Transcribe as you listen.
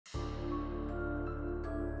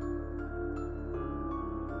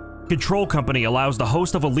Control Company allows the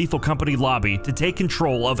host of a Lethal Company lobby to take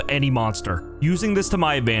control of any monster. Using this to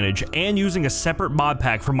my advantage, and using a separate mod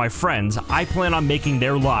pack from my friends, I plan on making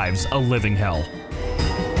their lives a living hell.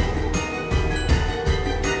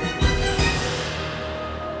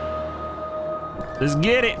 Let's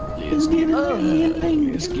get it. Let's get it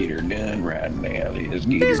done. Let's get her done right now. Let's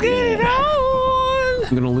get it on.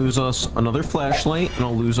 I'm gonna lose us another flashlight, and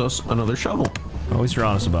I'll lose us another shovel. At least you're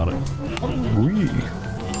honest about it.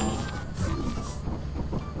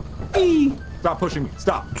 Stop pushing me.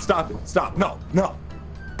 Stop. Stop it. Stop. No. No.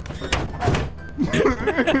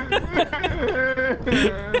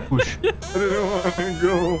 Push. I don't want to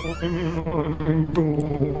go.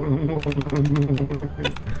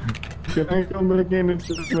 Can I come back in and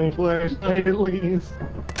just my flashlight at least?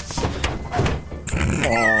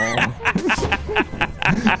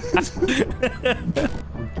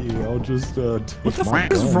 Okay, I'll just what the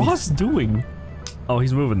fuck is Ross doing? Oh,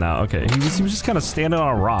 he's moving now. Okay, he was just kind of standing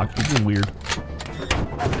on a rock. He's being weird.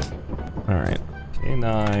 All right,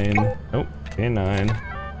 K9. Nope,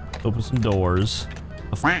 K9. Open some doors.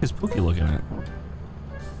 The fuck is Pookie looking at?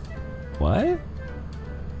 What?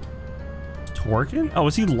 Twerking? Oh,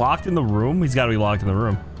 is he locked in the room? He's got to be locked in the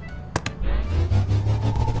room.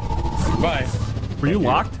 Bye. Were you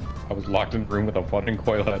locked? I was locked in the room with a fucking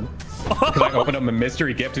coil head. Because I opened up a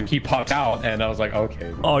mystery gift and he popped out, and I was like,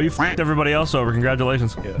 okay. Oh, you f***ed everybody else over.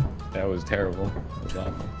 Congratulations. Yeah, that was terrible. That was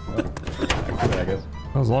awful. Well, I guess.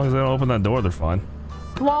 As long as they don't open that door, they're fine.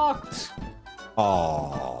 Locked.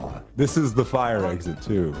 Aw, this is the fire exit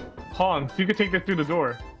too. Han, you could take this through the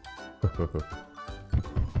door.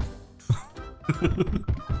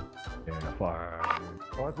 Yeah, fire.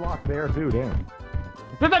 Oh, it's locked there too. Damn.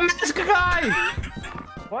 There's a mask guy!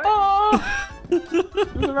 What? Oh!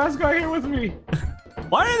 There's a mask guy here with me.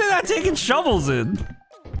 Why are they not taking shovels in?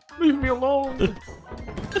 Leave me alone.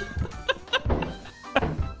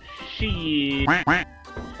 Shit.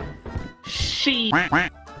 Shit.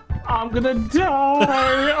 I'm gonna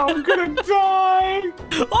die. I'm gonna die.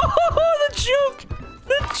 Oh, the juke!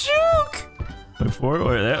 The juke! Wait for it.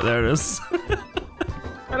 Wait, there it is.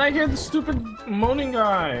 And I hear the stupid moaning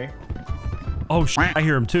guy. Oh shit! I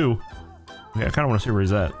hear him too. Okay, I kind of want to see where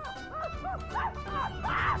he's at.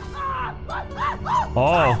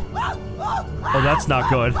 Oh. Oh, that's not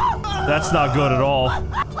good. That's not good at all.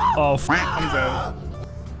 Oh, I'm dead.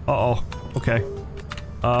 uh-oh. Okay.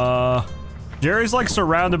 Jerry's like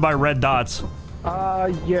surrounded by red dots.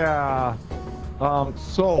 Yeah.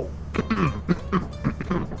 So.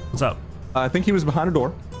 What's up? I think he was behind a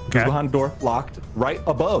door. He Okay. was behind a door, locked, right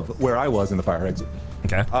above where I was in the fire exit.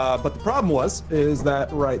 Okay. But the problem is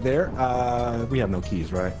that right there, we have no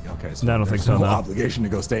keys, right? Okay, so No, I don't think so, no no. obligation to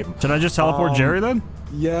go state them. Should I just teleport Jerry then?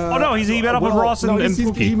 Yeah. Oh no, he met up with Ross and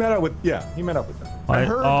Pookie. He met up with, yeah, he met up with them. I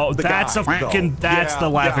heard oh, the that's guy, a fucking, that's the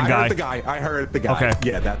laughing guy. I heard the guy. Okay.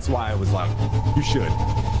 Yeah, that's why I was like, you should.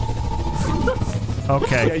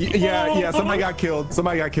 Okay. Yeah, somebody got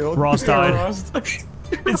killed. Ross died.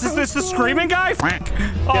 Is this the screaming guy?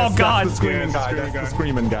 Oh Yes, god. That's the screaming guy. That's the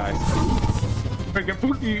screaming guy. Get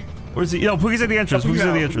Pookie. Where's he? Yo, Pookie's at the entrance. Pookie's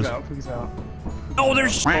at the entrance. Pookie's out. Oh,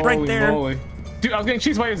 there's right there. Moly. Dude, I was getting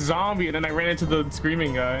chased by a zombie and then I ran into the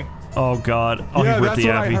screaming guy. Oh god. Oh, Yeah, he ripped that's the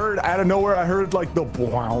what I appy. heard out of nowhere. I heard like the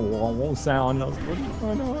sound. I was like, what is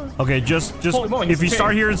going on? Okay, just Holy moly, if you he's start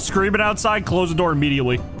okay. hearing screaming outside, close the door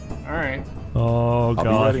immediately. Alright. Oh I'll be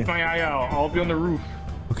god. ready. Keep my eye out. I'll be on the roof.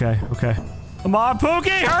 Okay, okay. Come on, Pookie,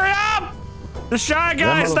 hurry up! The shy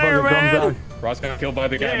guy's there, man! Ross got killed by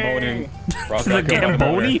the guy Yay. moaning. Ross The got killed by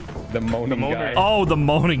Gamboni? The moaning guy. Oh, the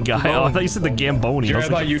moaning guy. Oh, I thought you said the Gamboni. Jerry, I was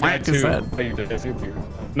thought like, you what did the too. fuck I is thought you did too.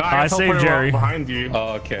 No, I saved Jerry. behind you.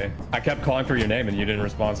 Oh, okay. I kept calling for your name and you didn't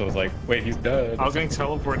respond, so I was like, wait, he's dead. I was getting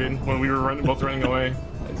teleported when we were both running away.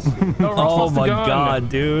 No, Ross Oh lost the my gun. god,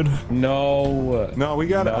 dude. No. No, we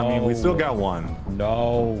got. I mean, we still No. got one.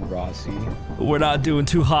 No, Rossi. We're not doing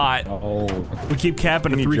too hot. No. We keep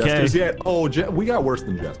capping at Any jesters 3K. yet? Oh, we got worse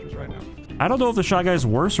than jesters right now. I don't know if the shy guy's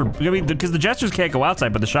worse or, I mean, because the jesters can't go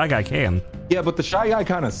outside, but the shy guy can. Yeah, but the shy guy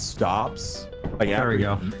kind of stops. Like There we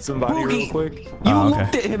go. Somebody real quick. You Oh, okay.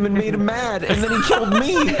 looked at him and made him mad, and then he killed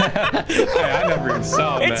me. I never even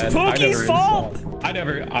saw it, It's man. Pookie's fault.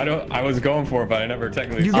 I was going for it, but I never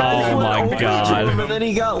technically You saw guys Oh went my over to God. him, and then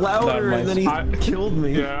he got louder, and then he killed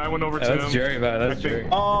me. Yeah, I went over to That's him. Jerry, man. That's Jerry.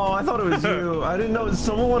 Oh, I thought it was you. I didn't know.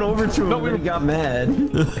 Someone went over to him, No, and we then he got mad.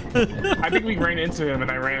 I think we ran into him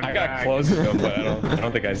and I ran I back. got close to him, but I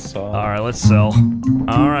don't think I saw him. All right, let's sell.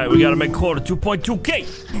 All right, we got to make quota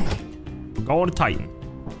 2.2K. We're going to Titan.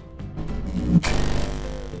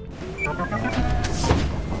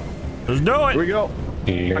 Let's do it. Here we go.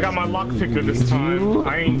 I got my lockpicker this time.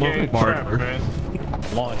 I ain't getting trapped, man.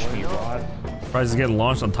 Launch me, Rod. Price is getting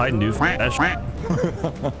launched on Titan, dude. That shit.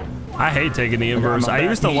 I hate taking the inverse. I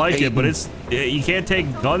used to like it, but you can't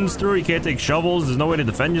take guns through. You can't take shovels. There's no way to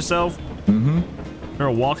defend yourself. You're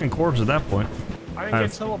a walking corpse at that point. I didn't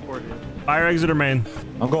get teleported. Fire exit or main?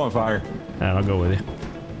 I'm going fire. Yeah, I'll go with you.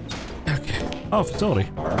 Okay. Oh, facility.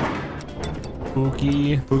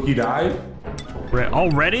 Spooky. 𝗶𝗁𝗵𝗇 died?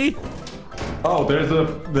 Already? Oh, they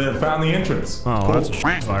found the entrance. Oh, cool. that's a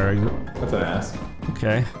fire exit. That's an ass.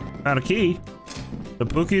 Okay. Found a key. The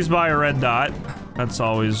Pookie's by a red dot. That's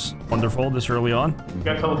always wonderful this early on. You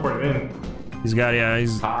got teleported in. He's got, yeah,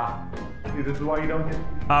 he's... See, this is why you don't get...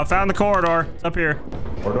 Found the corridor. It's up here.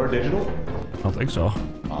 Corridor digital? I don't think so.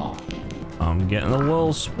 Oh. I'm getting a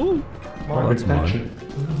little spook. Oh, that's mine.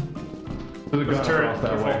 There's a turret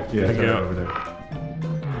that way. Yeah, Thank you. over there.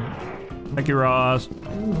 Thank you, Ross.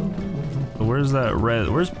 So where's that red?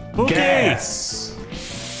 Where's Pookie? Gas!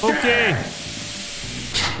 Pookie!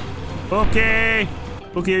 Pookie!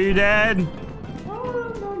 Pookie, are you dead?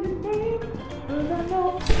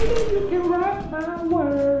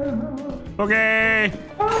 Pookie!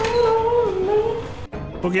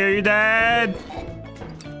 Pookie, are you dead?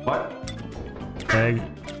 What? Okay.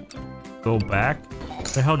 Go back. Where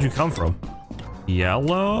the hell did you come from?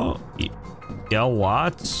 Yellow?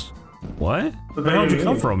 Yellots? What? Where the hell did you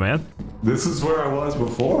come from, man? This is where I was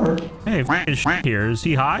before. Hey, f***ing shit here. Is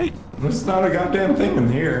he high? There's not a goddamn thing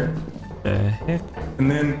in here. The heck?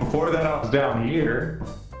 And then before that, I was down here.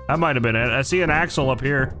 That might have been it. I see an axle up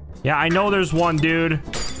here. Yeah, I know there's one, dude.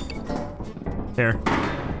 Here.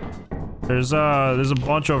 There's a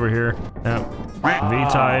bunch over here. Yeah.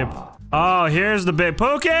 V-type. Oh, here's the big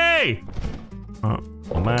Pookie! Oh,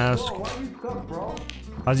 mask. Why are you stuck, bro?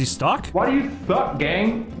 How's he stuck? Why do you suck,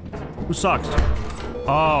 gang? Who sucks?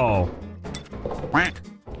 Oh.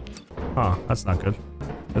 Huh, that's not good.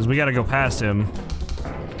 Because we gotta go past him.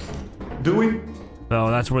 Do we? So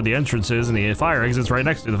that's where the entrance is, and the fire exit's right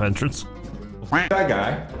next to the entrance. That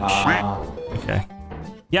guy. Okay.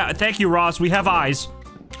 Yeah, thank you, Ross. We have eyes.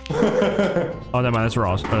 Oh, never mind. That's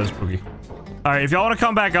Ross. That is spooky. All right, if y'all want to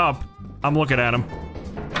come back up, I'm looking at him.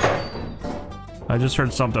 I just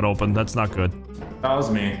heard something open. That's not good. That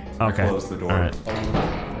was me. Okay. I closed the door. All right.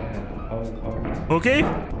 Spooky?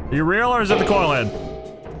 Are you real or is it the coil head?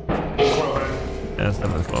 Yeah, it's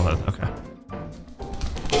definitely the coil head. Okay.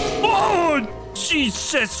 Oh,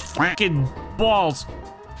 Jesus fucking balls.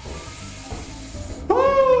 The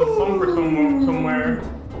thumper somewhere.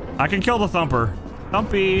 I can kill the thumper.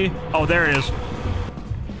 Thumpy. Oh, there he is.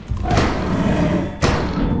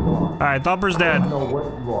 All right, thumper's dead.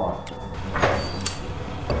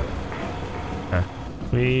 Okay.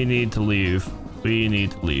 We need to leave. We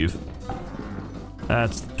need to leave.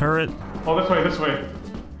 That's the turret. Oh, this way.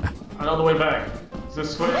 Another way back. Is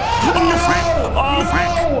this way? Oh,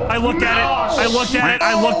 Frank! I looked at it. I looked at it.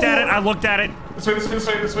 I looked at it. I looked at it. This way.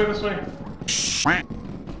 This way. This way. Right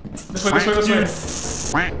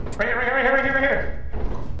here.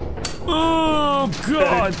 Oh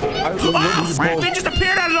God! They just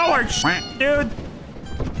appeared out of nowhere, dude.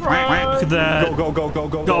 Look at that.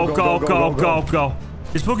 Go.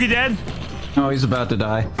 Is Pookie dead? Oh, he's about to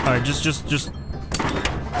die. All right, just.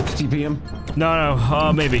 TP him.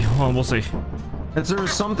 No. Maybe. Well, we'll see.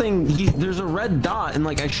 There's something. There's a red dot, and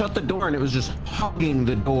like I shut the door, and it was just hugging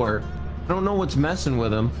the door. I don't know what's messing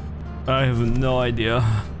with him. I have no idea.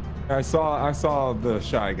 I saw the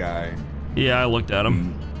shy guy. Yeah, I looked at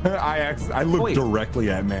him. I looked directly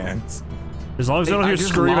at Mans. As long as I don't hear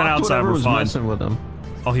screaming outside, we're fine. Messing with him.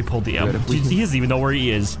 Oh, he pulled the M. He doesn't even know where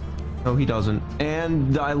he is. No, he doesn't.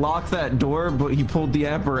 And I locked that door, but he pulled the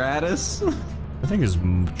apparatus. I think is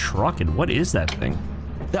trucking. What is that thing?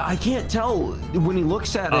 I can't tell when he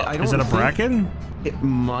looks at it. I don't. Is it a bracken? It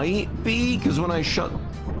might be because when I shut,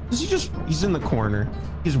 he's in the corner.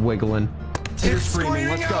 He's wiggling. He's screaming.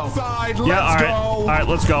 Let's go. Outside. Yeah. All right. All right.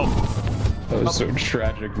 Let's go. That was so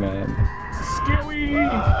tragic, man. Scary.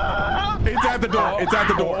 It's at the door. It's at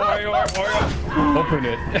the door. Open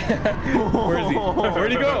it. Where is he?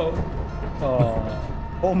 Where'd he go?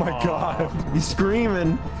 Oh my God. He's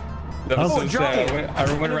screaming. That was so sad.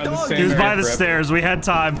 I went around the same He was by area the forever. stairs. We had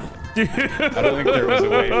time. Dude. I don't think there was a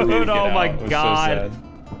way for me to get Oh my out. It was God. So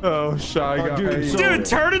sad. Oh, shy guy. Dude,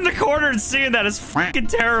 turning the corner and seeing that is fucking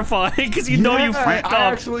terrifying because you know you fucked up.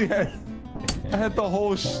 I actually had the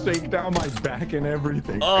whole shake down my back and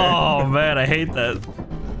everything. Oh man, I hate that.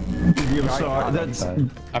 I'm sorry. That's.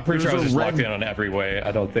 I'm pretty sure I was just locked in on every way.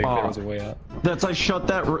 I don't think there was a way out. I shut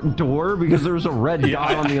that door because there was a red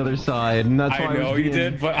dot on the other side, and that's why I know you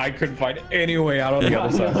did, but I couldn't find any way out on the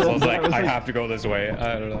other side. So I was like, I have to go this way.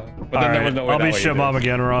 I don't know. But then there was no way I'll be that way 𝗏𝗵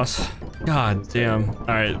again, Ross. God damn. All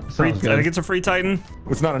right, I think it's a free Titan.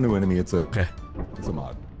 It's not a new enemy. It's a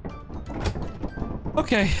mod.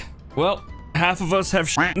 Okay. Well, half of us have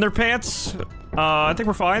shit in their pants. I think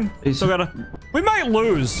we're fine. Still gotta. We might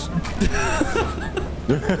lose.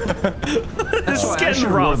 This is getting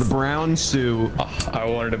rough. The brown suit. I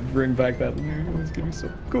wanted to bring back that loot. It was gonna be so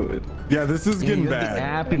good. Yeah, this is getting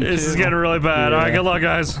bad. This is getting really bad. All right, good luck,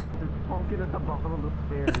 guys.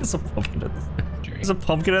 There's a pumpkin at the stairs. There's a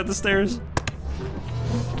pumpkin at the stairs.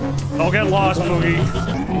 Don't get lost, Boogie.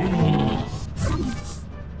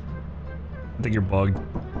 I think you're bugged.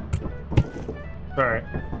 Alright.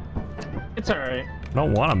 It's alright. I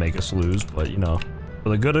don't want to make us lose, but you know, for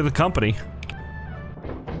the good of the company.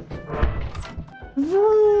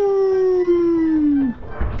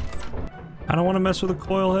 I don't want to mess with a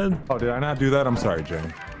coil head. Oh, did I not do that? I'm sorry,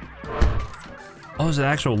 Jane. Oh, it's an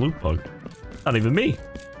actual loot bug. Not even me.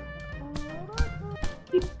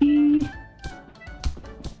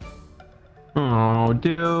 Oh,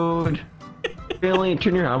 dude. Really?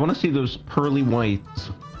 Turn your head. I want to see those pearly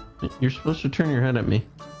whites. You're supposed to turn your head at me.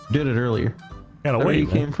 You did it earlier. Gotta wait, where you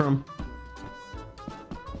man. came from?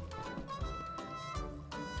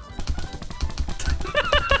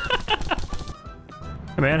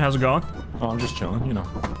 Hey man, how's it going? Oh, I'm just chilling, you know.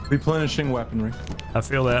 Replenishing weaponry. I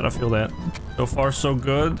feel that, I feel that. So far, so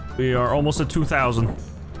good. We are almost at 2,000.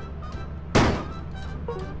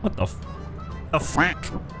 What the fuck?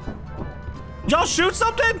 Did y'all shoot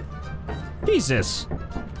something? Jesus.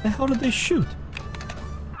 The hell did they shoot?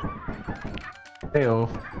 Heyo.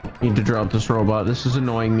 Need to drop this robot. This is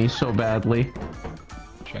annoying me so badly.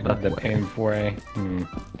 Check out the 𝗏𝗏𝗏𝗏.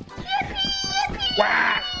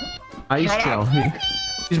 Ice Joe.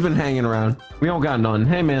 He's been hanging around. We don't got none.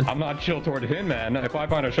 Hey, man. I'm not chill toward him, man. If I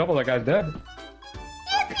find a shovel, that guy's dead.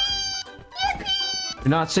 You're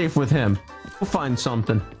not safe with him. We'll find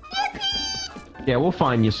something. Yeah, we'll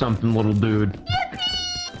find you something, little dude.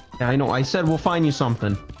 Yeah, I know. I said we'll find you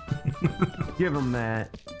something. Give him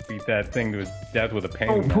that. Beat that thing to his death with a Oh,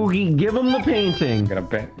 painting. Poogie, give him the painting. No,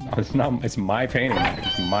 it's not. It's my painting.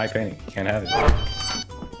 It's my painting. You can't have it.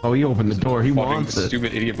 Oh, he opened the door. He Fucking wants it.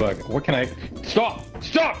 stupid idiot bug. What can I? Stop!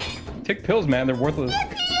 Stop! Take pills, man. They're worthless.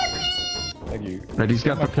 Thank you. Right, he's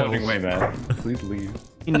got the I'm floating pills. away, man. Please leave.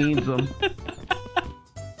 He needs them.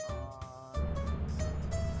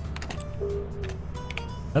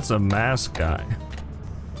 That's a mask guy.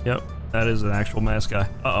 Yep, that is an actual mask guy.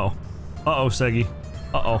 Uh-oh. Uh-oh, 𝗏𝗁𝗏𝗏.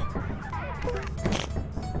 Uh-oh.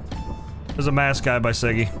 There's a mask guy by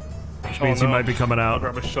𝗏𝗁𝗏𝗏. Which means he might be coming out.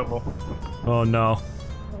 Grab a shovel. Oh no.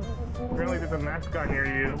 Apparently there's a mask guy near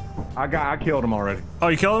you. I killed him already. Oh,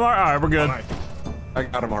 you killed him? Alright, we're good. Nice. I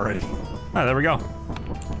got him already. Alright, there we go.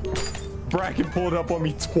 Bracken pulled up on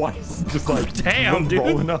me twice, just like Damn, dude.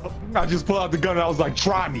 rolling up. I just pulled out the gun and I was like,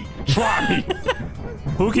 try me, try me.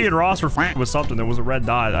 Pookie and Ross were f***ing with something. There was a red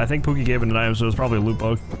dot. I think Pookie gave it an item, so it was probably a loot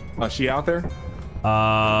bug. Is she out there?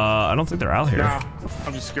 I don't think they're out here. Nah,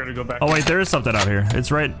 I'm just scared to go back. Oh wait, there is something out here.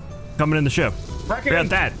 It's right coming in the ship. Bracken!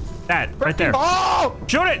 Yeah, that, right there. Oh!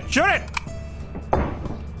 Shoot it, shoot it!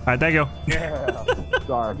 Alright, thank you. Yeah.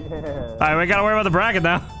 Sorry. Alright, we gotta worry about the bracket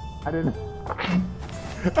now. I didn't.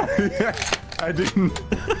 I didn't.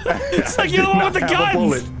 It's like you're the one with the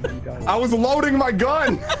guns! I was loading my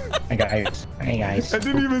gun! Hey guys. Hey guys. I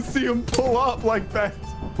didn't even see him pull up like that.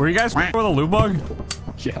 Were you guys with a loot bug?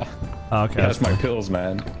 Yeah. Okay. He has my pills,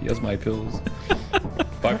 man. He has my pills.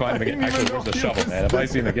 If I find him again, actually, where's the shovel, man? If I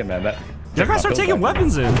see him again, man, that. You guys start taking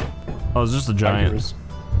weapons in. Oh, it's just a giant.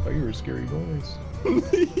 Oh, you were a scary noise. I'm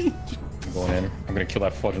going in. I'm gonna kill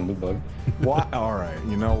that fucking loot bug. What? Alright,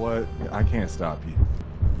 you know what? I can't stop you.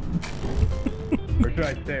 Where should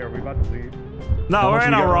I stay? Are we about to leave? No, How we're much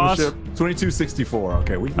in we now, got on the Ross. ship? 2264.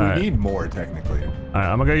 Okay, we All right. need more technically. Alright,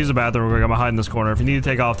 I'm gonna go use the bathroom. We're gonna hide in this corner. If you need to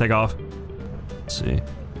take off, take off. Let's see.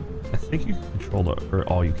 I think you can control the, or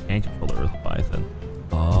oh, you can control the Earth Python.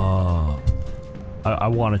 Oh. I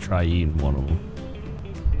want to try eating one of them.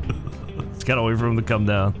 It's gotta wait for him to come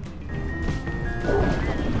down.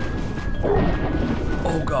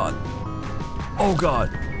 Oh god. Oh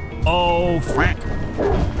god. Oh frick.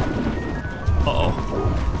 Uh-oh.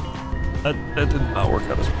 That did not work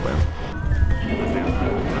out as planned.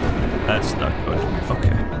 That's not good.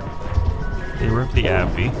 Okay. They ripped the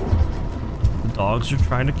𝗏𝗏𝗏𝗏. The dogs are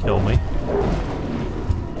trying to kill me.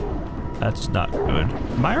 That's not good.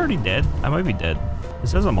 Am I already dead? I might be dead. It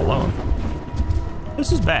says I'm alone.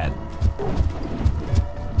 This is bad.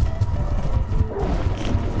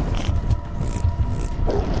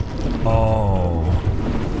 Oh.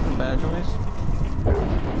 Bad noise?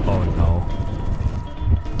 Oh no.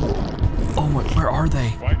 Oh my, where are they?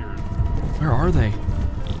 Where are they?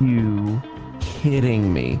 You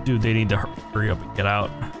kidding me? Dude, they need to hurry up and get out.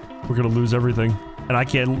 We're gonna lose everything. And I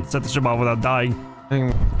can't set the ship off without dying. No!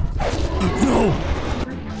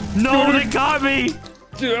 No, they got me!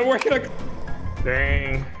 Dude, I'm working on...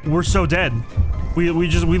 Dang. We're so dead. We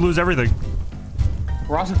lose everything.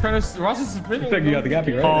 Ross is spinning. I think you got the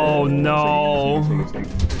gappy, right? Oh no.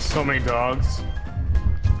 There's so many dogs.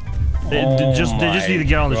 They just need to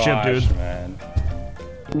get on the ship, dude. Man.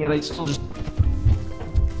 Yeah, they still just...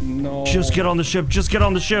 No. Just get on the ship. Just get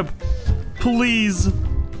on the ship. Please.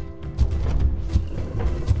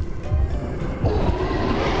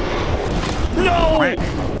 No!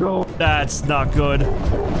 Go. That's not good.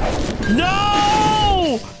 No!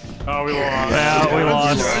 Oh, we lost. Yeah,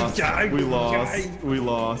 we lost. We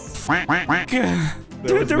lost.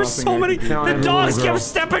 Dude, there were so many. No, The dogs everywhere, kept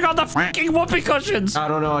stepping on the fucking whoopee cushions. I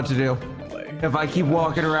don't know what to do. If I keep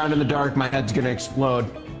walking around in the dark, my head's gonna explode.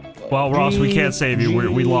 Well, Ross, we can't save you.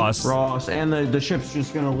 We lost. Ross, and the ship's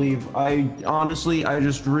just gonna leave. I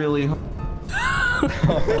just really...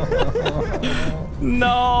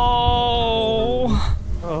 No.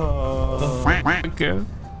 Okay.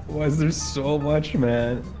 Why is there so much,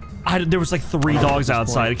 man? There was like 3 dogs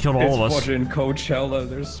outside. It killed all of us. It's fucking Coachella.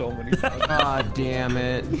 There's so many dogs. God damn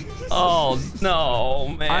it. Oh no,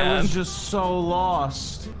 man. I was just so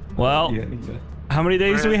lost. Well, Yeah. how many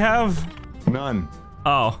days do we have? None.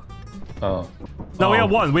 Oh. Oh. No, we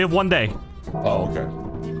have 1. We have 1 day. Oh, okay.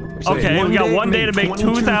 Okay, we got day 1 day to make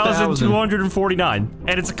 22,000. 2,249,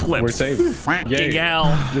 and it's eclipsed. We're safe. Fucking Yay.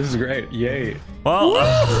 hell. This is great. Yay. Well,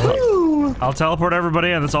 I'll teleport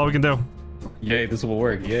everybody in. That's all we can do. Yay, this will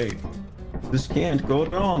work. Yay. This can't go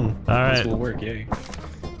wrong. All This right. will work. Yay.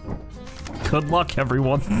 Good luck,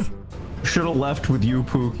 everyone. Should have left with you,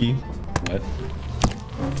 Pookie. What?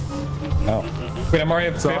 Oh. Wait, I'm already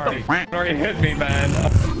at 50. It already hit me, man.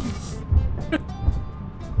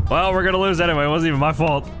 Well, we're gonna lose anyway. It wasn't even my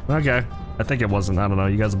fault. Okay. I think it wasn't. I don't know.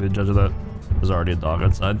 You guys will be the judge of that. There's already a dog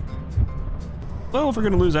outside. Well, if we're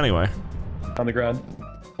gonna lose anyway. On the ground.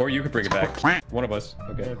 Or you could bring it back. One of us.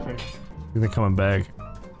 Okay. They're coming back.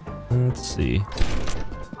 Let's see.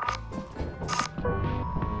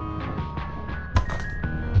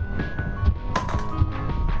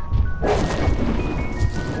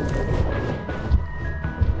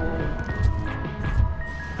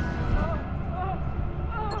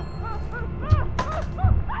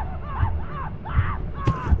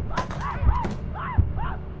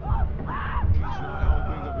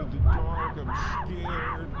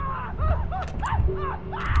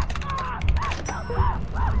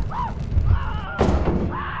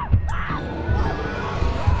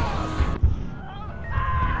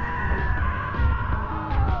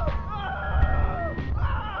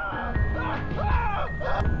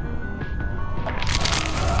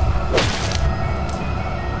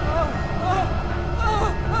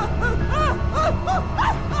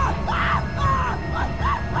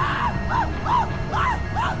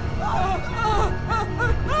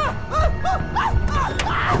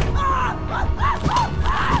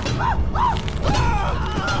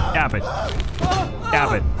 Cap it.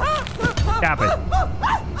 Cap it. Cap it.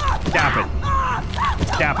 Cap it.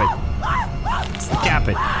 Cap it. Cap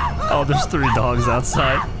it. Oh, there's 3 dogs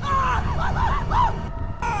outside.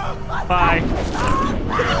 Bye.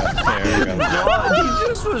 There we go. He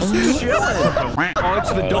just was chilling. Oh,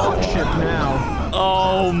 it's the dog ship now.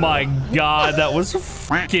 Oh my god, that was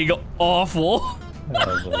freaking awful. That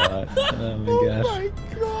was a lot. Oh my gosh.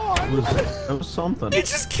 That was something. It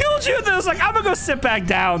just killed you. And then I was like, I'm gonna go sit back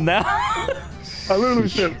down now. I literally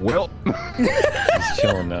said, well. He's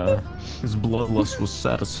chilling now. His bloodlust was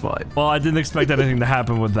satisfied. Well, I didn't expect anything to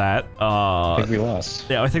happen with that. I think we lost.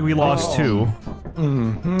 Yeah, I think we lost 2.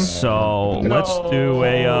 So let's do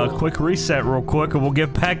a quick reset real quick, and we'll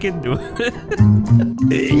get back into it.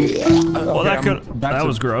 Well, that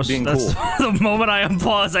was gross. That's the moment I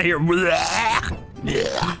unpause. I hear.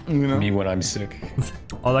 You know? Me when I'm sick.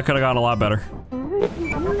 Oh, that could have gone a lot better.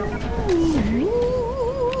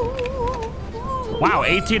 Wow,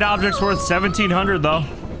 18 objects worth 1,700 though.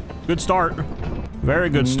 Good start.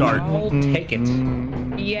 Very good start. I'll take it.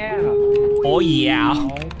 Yeah. Oh yeah.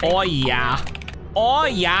 Oh yeah. Oh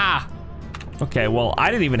yeah. Okay, well,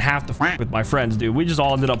 I didn't even have to f with my friends, dude. We just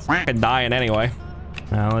all ended up f***ing dying anyway.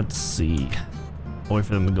 Now, let's see. Wait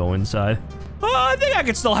for them to go inside. I think I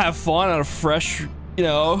could still have fun on a fresh, you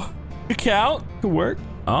know, account. Could work.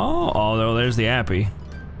 Oh, no, there's the 𝗵𝗂𝗵𝘇.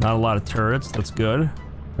 Not a lot of turrets. That's good.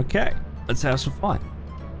 Okay, let's have some fun.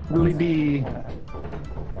 Really be.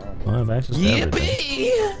 Well, I've access to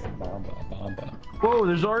everything. Bomba. Whoa,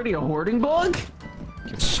 there's already a hoarding bug?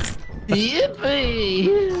 Yippee!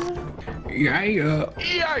 Yeah.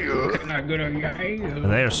 Can I go to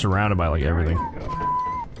And they are surrounded by like everything.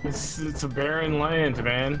 It's a barren land,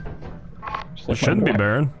 man. It shouldn't be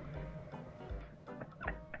barren.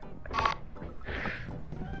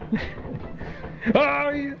 Oh,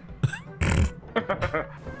 yeah.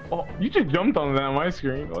 Oh, you just jumped on that on my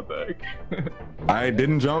screen. What the heck? I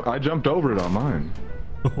didn't jump. I jumped over it on mine.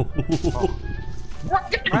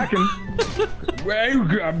 Kraken.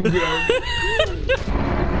 I'm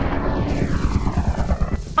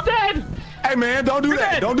dead. Hey man, don't do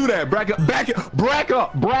that. Don't do that. Brack up,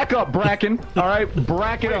 Bracken. All right,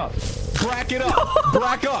 brack it up. Brack it up.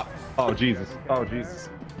 Brack up. Oh Jesus. Oh Jesus.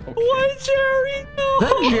 Okay. Why, Jerry? No. Is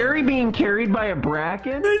that Jerry being carried by a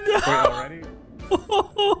bracken? Wait, already?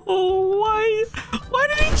 Why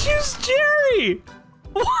did he choose Jerry?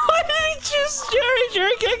 Why did he choose Jerry?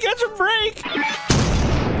 Jerry can't catch a break.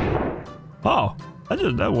 Oh,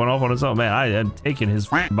 that went off on its own. Man, I had taken his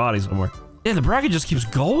body somewhere. Yeah, the bracket just keeps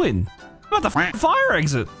going. What about the fire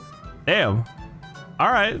exit? Damn.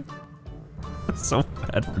 All right. That's so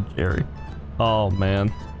bad for Jerry. Oh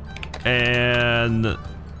man. And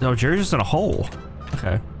no, Jerry's just in a hole.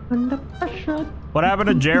 Okay. Under pressure. What happened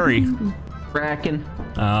to Jerry? Bracken.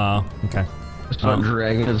 Oh, okay. It's not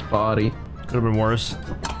dragging his body. Could have been worse.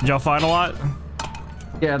 Did y'all find a lot?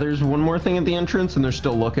 Yeah, there's one more thing at the entrance, and they're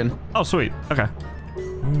still looking. Oh, sweet. Okay.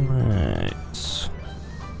 Alright.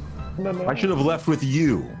 I should have left with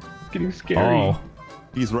you. It's getting scary. Oh.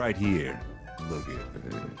 He's right here. Look at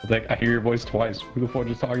it. Like, I hear your voice twice. Who the fuck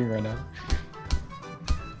is talking right now?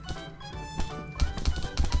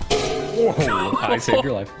 Whoa! I saved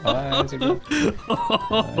your life. I saved your life.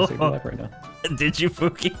 I saved your life right now. Did you,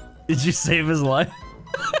 𝗠𝗶𝘁? Did you save his life?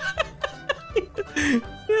 He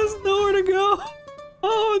has nowhere to go.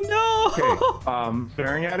 Oh no! Okay,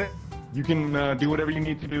 staring at it, you can do whatever you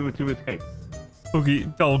need to do to escape.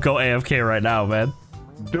 𝗠𝗶𝘁, don't go AFK right now, man.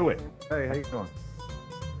 Do it. Hey, how you doing?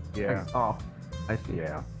 Yeah. Oh, I see.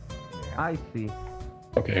 Yeah. I see.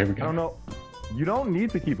 Okay, here we I go. don't know. You don't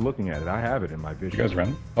need to keep looking at it. I have it in my vision. You guys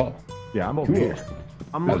run? Oh. Yeah, I'm over here.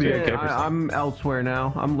 I'm That's looking. okay. I'm elsewhere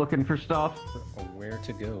now. I'm looking for stuff. Where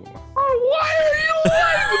to go? Oh, why are you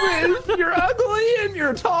like this? You're ugly and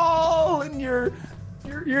you're tall and you've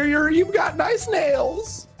got nice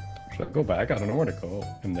nails. Should I go back? I don't know where to go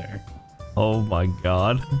in there. Oh my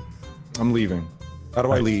god. I'm leaving. How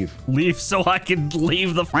do I leave? Leave so I can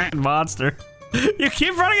leave the f***ing monster. You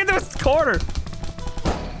keep running into this corner.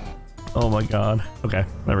 Oh my god. Okay,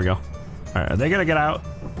 there we go. Alright, are they gonna get out?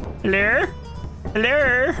 Hello?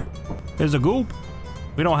 Hello? There's a goop.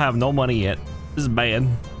 We don't have no money yet. This is bad.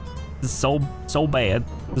 This is so bad.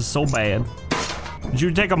 This is so bad. Did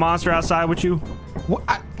you take a monster outside with you? What?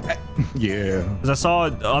 Yeah. Because I saw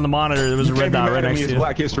it on the monitor. There was a red dot right next to It's you.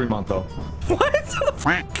 Black History Month, though. What?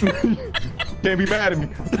 Can't be mad at me.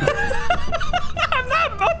 I'm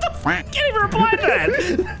not. What the f? Can't even reply to that.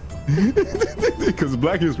 Because it's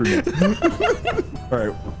Black History Month. All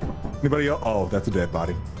right. Anybody else? Oh, that's a dead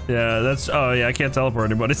body. Yeah, that's. Oh yeah, I can't teleport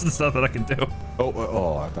anybody. It's the nothing I can do.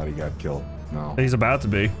 Oh, I thought he got killed. No. He's about to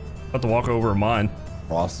be. About to walk over mine.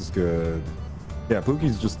 Ross is good. Yeah,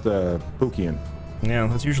 Pookie's just Pookieing. Yeah,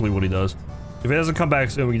 that's usually what he does. If he doesn't come back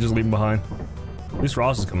soon, we can just leave him behind. At least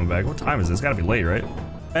Ross is coming back. What time is this? It's gotta be late, right?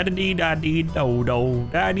 Alright,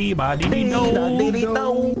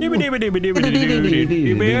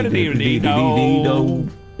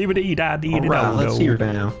 let's hear it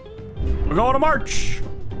now. We're going to march.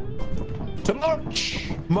 To March!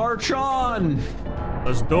 March on!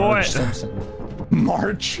 Let's do it.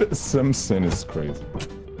 March Simpson is crazy.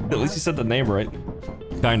 At least you said the name right.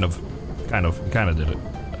 Kind of. You kind of did it.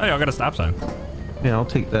 Hey, I got a stop sign. Yeah, I'll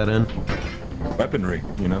take that in. Weaponry,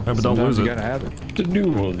 you know? Yeah, but don't lose you it. gotta have it. To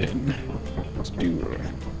do then. Let's do it.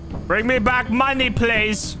 Bring me back money,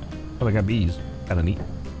 please. Oh, I got bees. Kinda neat.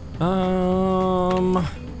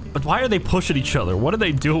 But why are they pushing each other? What are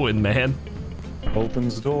they doing, man?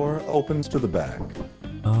 Opens door, opens to the back.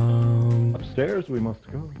 Upstairs we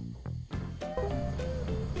must go.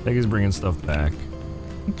 I think he's bringing stuff back.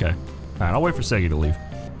 Okay. Alright, I'll wait for Segi to leave.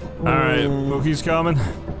 Alright, 𝗠𝗶𝘁's coming.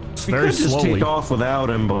 We Very could just slowly. take off without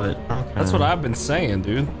him, but okay. That's what I've been saying,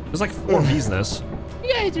 dude. There's like 4 bees nests.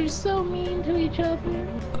 You guys are so mean to each other.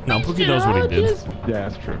 No, 𝗠𝗶𝘁 knows what he did. Yeah,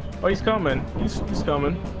 that's true. Oh, he's coming. He's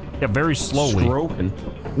coming. Yeah, very slowly. Stroking.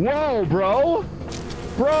 Whoa, bro!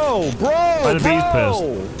 Bro! Why the bees pissed?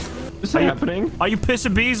 What's happening? Are you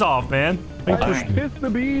pissing bees off, man? Piss the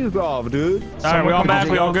bees off, dude. All right, we all back.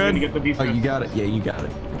 We all good? Get the bee's Oh, nest. you got it. Yeah, you got it.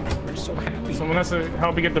 We're so happy. Someone has to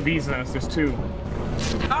help me get the bee's nest. There's 2.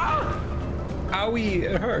 Owie,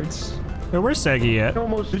 it hurts. Hey, where's Seggy at?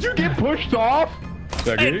 Did you get pushed off?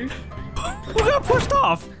 Seggy? Who got pushed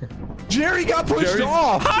off? Jerry got pushed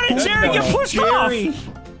off. How did Jerry get pushed off?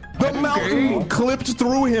 The mountain clipped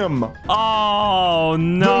through him. Oh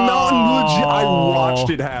no! The mountain legit. I watched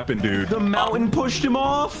it happen, dude. The mountain pushed him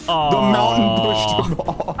off. Oh. The mountain pushed him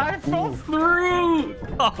off. I fell through.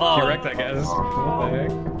 Correct, I guess. What the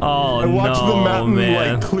heck? Oh I watched no, the mountain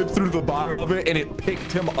man. like clip through the bottom of it, and it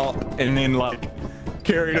picked him up and then like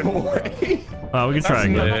carried him away. Oh, we can try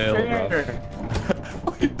again.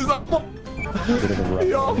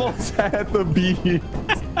 He almost had the bee.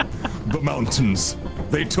 The mountains.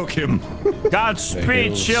 They took him.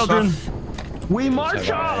 Godspeed, children. We march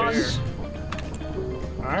on.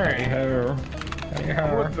 Alright.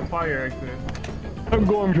 What's the fire exit? I'm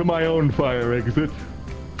going to my own fire exit.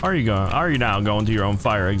 Are you going? Are you now going to your own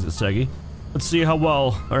fire exit, Seggy? Let's see how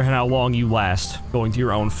well or how long you last going to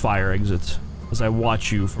your own fire exit as I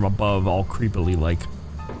watch you from above, all creepily like.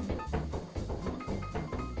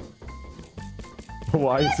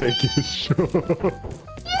 Why take you sure?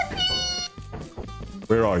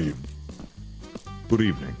 Where are you? Good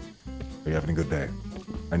evening. Are you having a good day?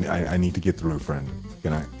 I need to get through, friend.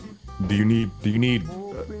 Can I? Do you need?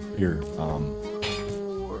 Here.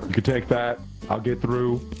 You could take that. I'll get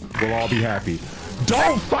through. We'll all be happy.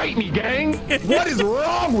 Don't fight me, gang! What is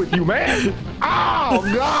wrong with you, man? Oh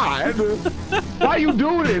God! Why you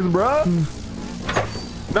do this, bruh?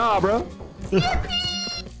 Nah, bruh.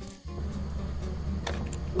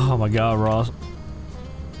 Oh my God, Ross.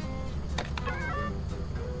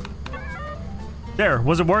 There,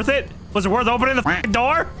 was it worth it? Was it worth opening the f***ing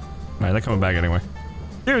door? Alright, they're coming back anyway.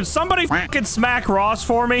 Dude, somebody f***ing smack Ross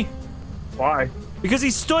for me. Why? Because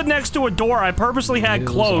he stood next to a door I purposely had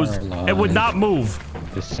closed and would not move.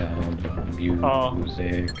 The sound of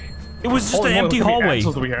music. It was just an empty hallway.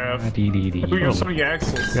 Axles we have. We We got so many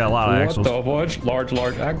axles. Got a lot of axles. What the fudge?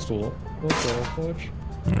 Large axle. What the fudge?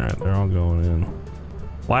 Alright, they're all going in.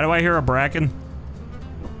 Why do I hear a bracken?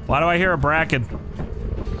 Why do I hear a bracken?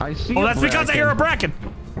 I see. Oh, that's because I hear a bracken.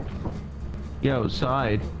 Yeah,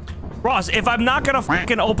 outside. Ross, if I'm not gonna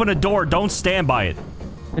fucking open a door, don't stand by it.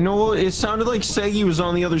 You know, it sounded like Seggy was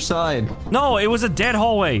on the other side. No, it was a dead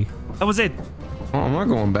hallway. That was it. Oh, I'm not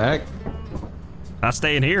going back. Not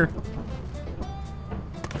staying here.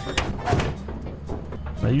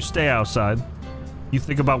 Now you stay outside. You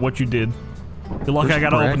think about what you did. Good luck. Where's I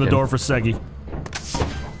gotta open the Bracken? door for Seggy.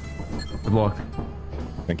 Good luck.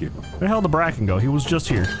 Thank you. Where the hell did Bracken go? He was just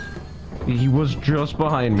here. He was just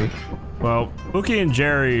behind me. Well, 𝗂𝗄𝗏 and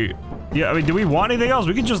Jerry. Yeah, I mean, do we want anything else?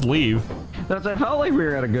 We could just leave. I felt like we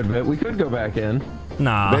were at a good bit. We could go back in.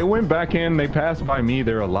 Nah. They went back in. They passed by me.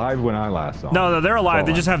 They're alive when I last saw them. No, they're alive. Oh,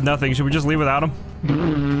 They just have nothing. Should we just leave without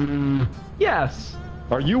them? Yes.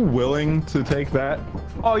 Are you willing to take that?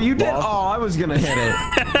 Oh, you did? Boss? Oh, I was gonna hit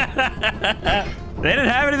it. They didn't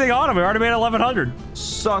have anything on them. We already made 1100.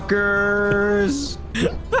 Suckers.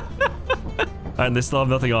 And they still have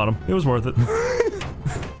nothing on them. It was worth it.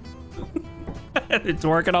 It's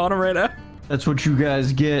working on them right now. That's what you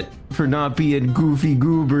guys get for not being goofy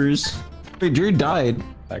goobers. Wait, Jerry died.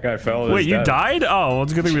 That guy fell. Wait, you died? Oh, well,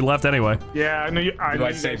 it's a good thing we left aneway. Yeah, I know you. I Do knew I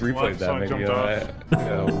you save guys replays left, that? so I Maybe jumped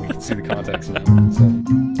off. we can see the context of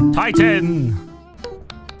it. Titan!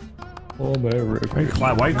 Oh,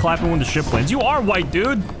 Why are you clapping when the ship lands? You are white,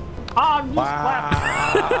 dude! I'm just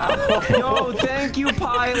clapping. Yo, thank you,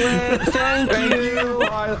 pilot. Thank you.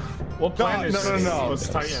 What planet is this? no. Let's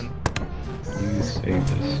Titan. Please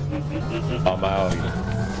save this. I'm out.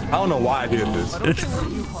 I don't know why I did this.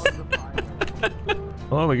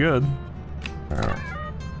 Oh, they're good. Alright.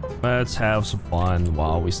 Let's have some fun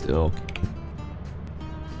while we still can.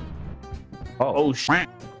 Oh shit.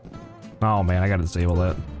 Oh man, I gotta disable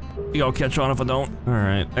that. You gonna catch on if I don't?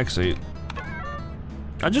 Alright, X8.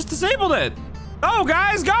 I just disabled it! Go,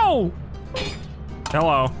 guys, go!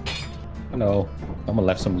 Hello. Hello. I'm gonna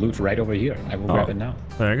left some loot right over here. I will grab it now.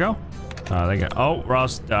 There you go. They got. Oh,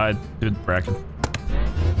 Ross died. Dude, Bracken.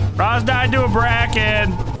 Ross died to a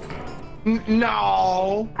Bracken!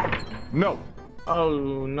 No. No.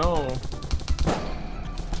 Oh no.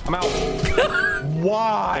 I'm out.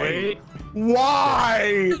 Why? Wait.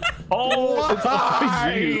 Why? Oh, it's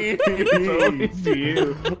always you. It's always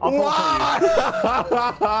you. I'll Why?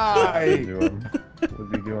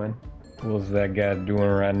 What's he doing? What's that guy doing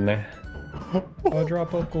right now? I'll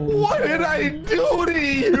drop a gold. What did I do to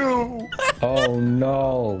you? Oh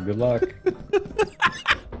no. Good luck.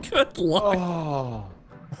 Good luck.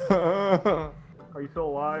 Oh. Are you still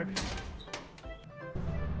alive?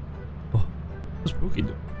 What's Pookie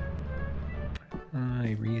doing?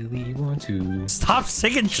 I really want to. Stop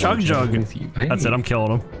singing Chug Jug. with you. That's it. I'm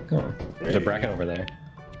killing him. Oh, there's a bracket over there.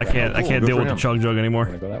 I can't deal with the Chug Jug anymore.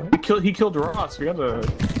 Wanna go that way? He killed Ross. We got the.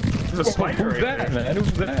 There's a spider Who's right that, there. man?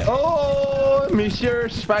 Who's that? Oh, Monsieur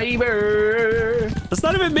𝗪𝗏. That's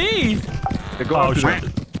not even me. Oh shit!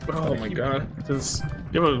 Oh my god. Does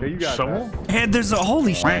you have a shovel? And there's a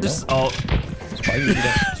holy shit. There's, oh,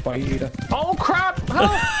 Spider. Oh crap!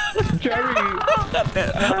 Jerry.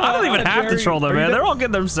 I don't even have to troll them, man. They're all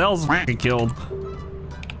getting themselves fucking killed.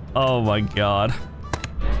 Oh my god.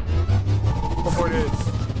 Before it is.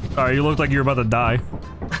 Alright, you look like you're about to die.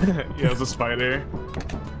 Yeah, it was a spider.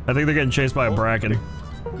 I think they're getting chased by a bracken.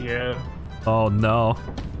 Yeah. Oh no.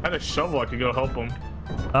 I had a shovel. I could go help him.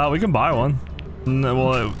 We can buy one. No,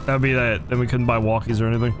 well, that'd be that. Then we couldn't buy walkies or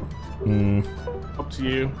anything. Up to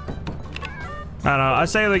you. I don't know. I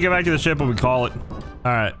say they get back to the ship and we call it.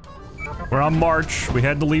 Alright. We're on march. We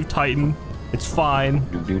had to leave Titan. It's fine.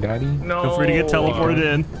 No. Feel free to get teleported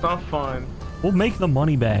in. It's not fun. We'll make the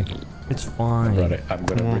money back. It's fine. I'm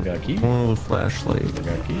gonna bring a key. One of the flashlight.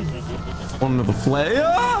 One of the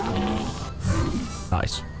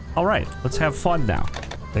Nice. All right, let's have fun now.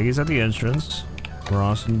 Peggy's at the entrance.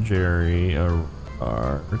 Ross and Jerry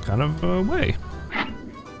are kind of away.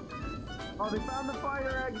 Oh, they found the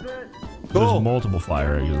fire exit. There's multiple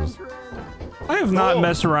fire exits. I have not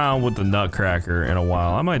messed around with the Nutcracker in a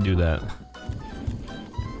while. I might do that.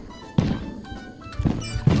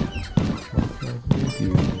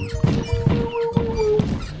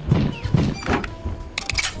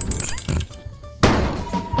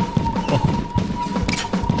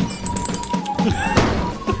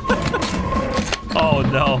 Oh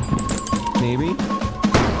no. Maybe.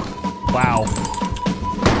 Wow.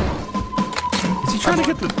 Is he trying to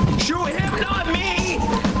get the... Shoot him, not me!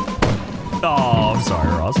 Oh, I'm sorry,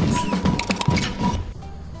 Ross.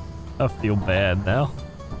 I feel bad now.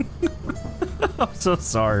 I'm so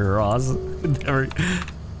sorry, Ross. Him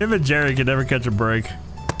and Jerry can never catch a break.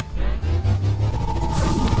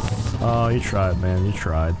 Oh, you tried, man. You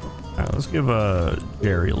tried. All right, let's give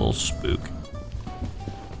Jerry a little spook.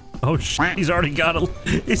 Oh shit! He's already got a.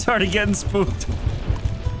 He's already getting spooked.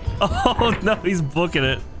 Oh no, he's booking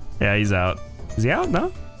it. Yeah, he's out. Is he out?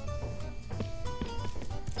 No.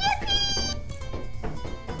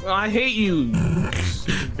 I hate you.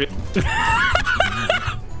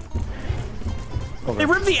 They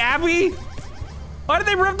ripped the Appy? Why did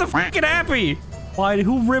they rip the fucking Appy? Why?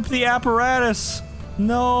 Who ripped the apparatus?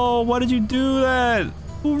 No, why did you do that?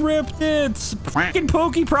 Who ripped it? Fucking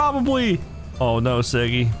Pokey, probably. Oh no,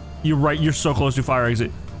 Seggy. You're right. You're so close to fire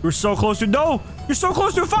exit. You're so close to You're so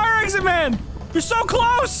close to a fire exit, man. You're so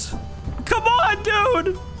close. Come on,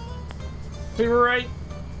 dude. You were right.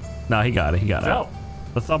 Nah, he got it. He got out.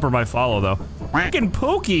 The thumper might follow though. Fucking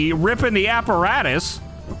Pookie ripping the apparatus.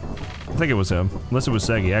 I think it was him. Unless it was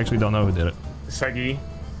Seggy. I actually don't know who did it. Seggy.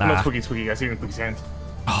 Ah. No, Spooky. I see it in Spooky's hand.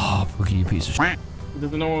 Oh, Pookie, you piece of shit. He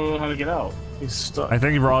doesn't know how to get out. He's stuck. I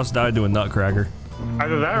think Ross died doing Nutcracker.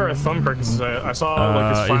 Either that or a thumper, because I saw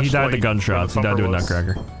like his flashlight. He died to gunshots. He died doing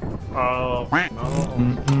Nutcracker. Oh.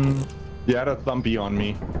 You had a thumpy on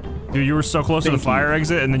me. Dude, you were so close to the fire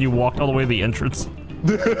exit, and then you walked all the way to the entrance.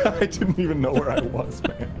 I didn't even know where I was,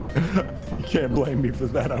 man. You can't blame me for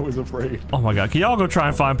that. I was afraid. Oh my god, can y'all go try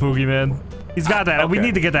and find Pookie, man? He's got that. We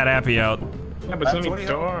need to get that Appy out. Yeah, but it's gonna be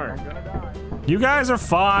dark. You guys are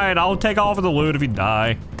fine. I'll take off of the loot if you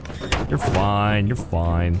die. You're fine. You're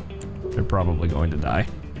fine. You're probably going to die.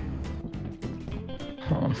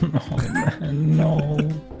 Oh no, man, no.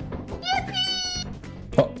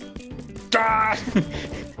 Oh. Ah!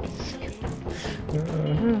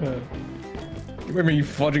 Remember you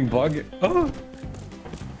fudging bug? Oh.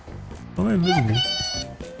 Oh, I'm invisible.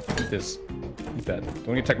 Eat this. Eat that.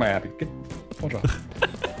 Don't get check my happy. Get fudge off.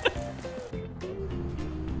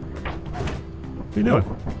 What are you doing?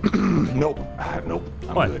 Nope. Nope.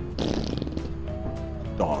 I'm What? good.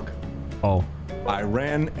 Dog. Oh. I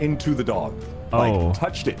ran into the dog. Like,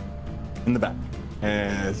 touched it in the back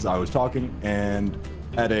as I was talking and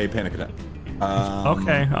had a panic attack.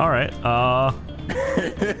 Okay, alright.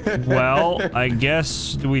 Well, I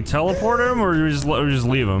guess, do we teleport him or just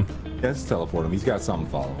leave him? Let's teleport him. He's got something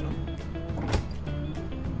following him.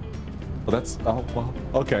 Well, that's, oh, well,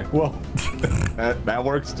 okay, well, that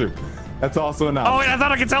works too. That's also an option. Oh, wait, I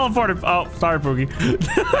thought I could teleport him. Oh, sorry, Pookie.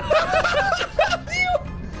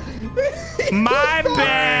 My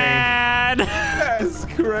bad. That's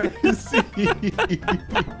crazy.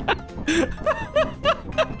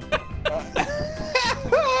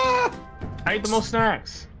 I ate the most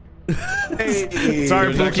snacks. Hey,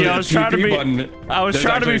 Sorry, Pookie. I was trying to be. I was There's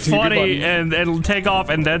trying to be actually a TV funny and take off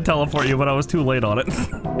and then teleport you, but I was too late on it.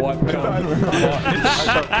 What? I thought it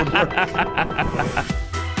would work.